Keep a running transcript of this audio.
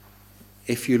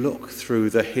If you look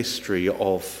through the history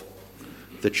of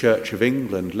the Church of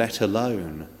England, let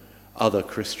alone other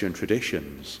Christian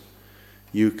traditions,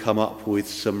 you come up with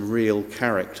some real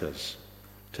characters,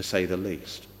 to say the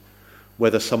least.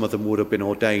 Whether some of them would have been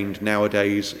ordained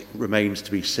nowadays remains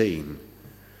to be seen.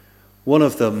 One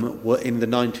of them in the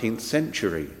 19th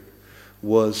century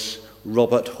was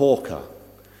Robert Hawker,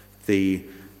 the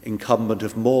incumbent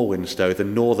of Morwenstow, the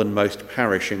northernmost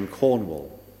parish in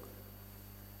Cornwall.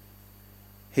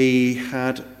 He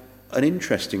had an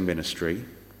interesting ministry.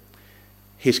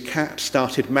 His cat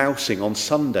started mousing on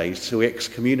Sundays, so he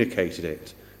excommunicated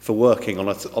it for working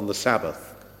on the Sabbath.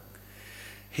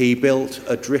 He built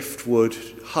a driftwood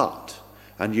hut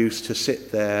and used to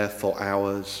sit there for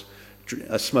hours,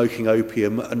 smoking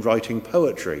opium and writing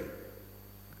poetry.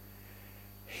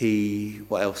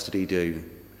 What else did he do?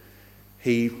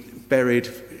 He buried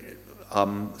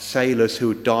sailors who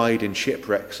had died in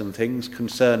shipwrecks and things,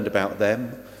 concerned about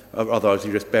them. Otherwise,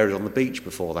 he just buried on the beach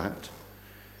before that.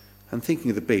 And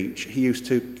thinking of the beach, he used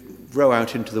to row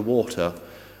out into the water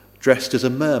dressed as a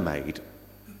mermaid.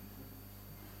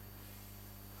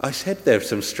 I said there are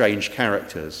some strange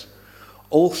characters.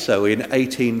 Also, in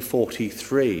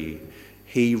 1843,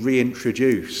 he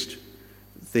reintroduced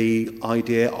the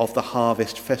idea of the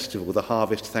harvest festival, the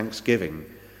harvest thanksgiving,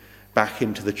 back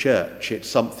into the church. It's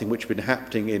something which had been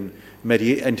happening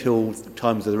until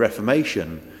times of the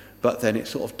Reformation, but then it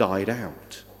sort of died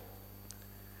out.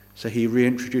 So he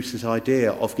reintroduced this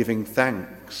idea of giving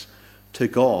thanks to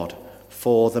God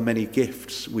for the many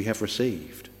gifts we have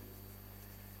received.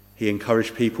 He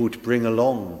encouraged people to bring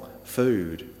along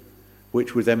food,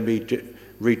 which would then be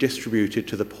redistributed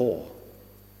to the poor.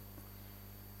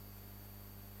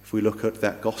 If we look at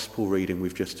that gospel reading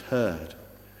we've just heard,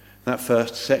 that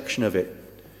first section of it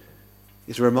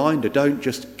is a reminder, don't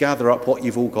just gather up what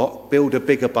you've all got, build a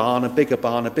bigger barn, a bigger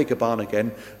barn, a bigger barn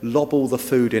again, lob all the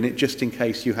food in it just in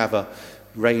case you have a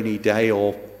rainy day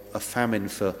or a famine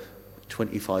for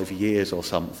 25 years or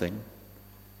something.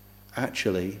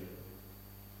 Actually,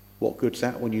 what good's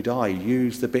that when you die?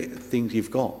 Use the things you've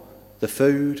got, the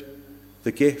food,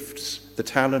 the gifts, the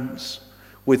talents,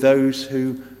 with those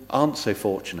who aren't so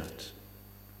fortunate.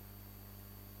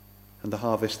 And the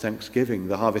Harvest Thanksgiving,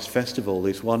 the Harvest Festival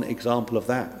is one example of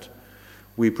that.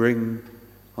 We bring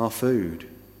our food,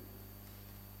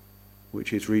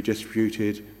 which is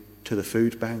redistributed to the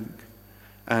food bank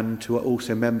and to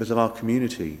also members of our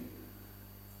community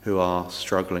who are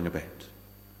struggling a bit.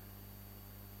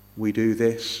 We do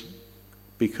this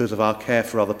because of our care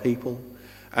for other people,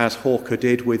 as Hawker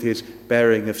did with his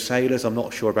burying of sailors. I'm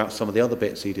not sure about some of the other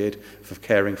bits he did for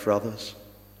caring for others.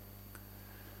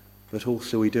 But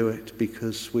also we do it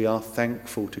because we are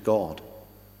thankful to God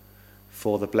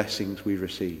for the blessings we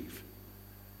receive.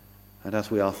 And as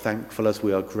we are thankful, as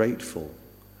we are grateful,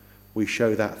 we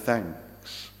show that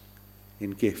thanks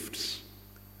in gifts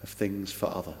of things for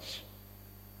others.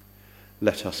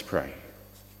 Let us pray.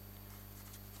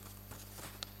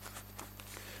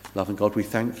 Loving God, we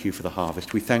thank you for the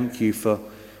harvest. We thank you for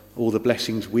all the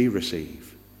blessings we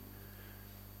receive.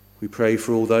 We pray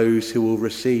for all those who will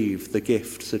receive the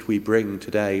gifts that we bring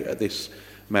today at this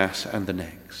Mass and the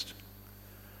next,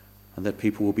 and that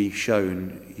people will be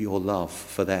shown your love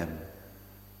for them,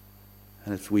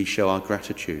 and as we show our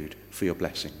gratitude for your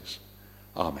blessings.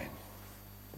 Amen.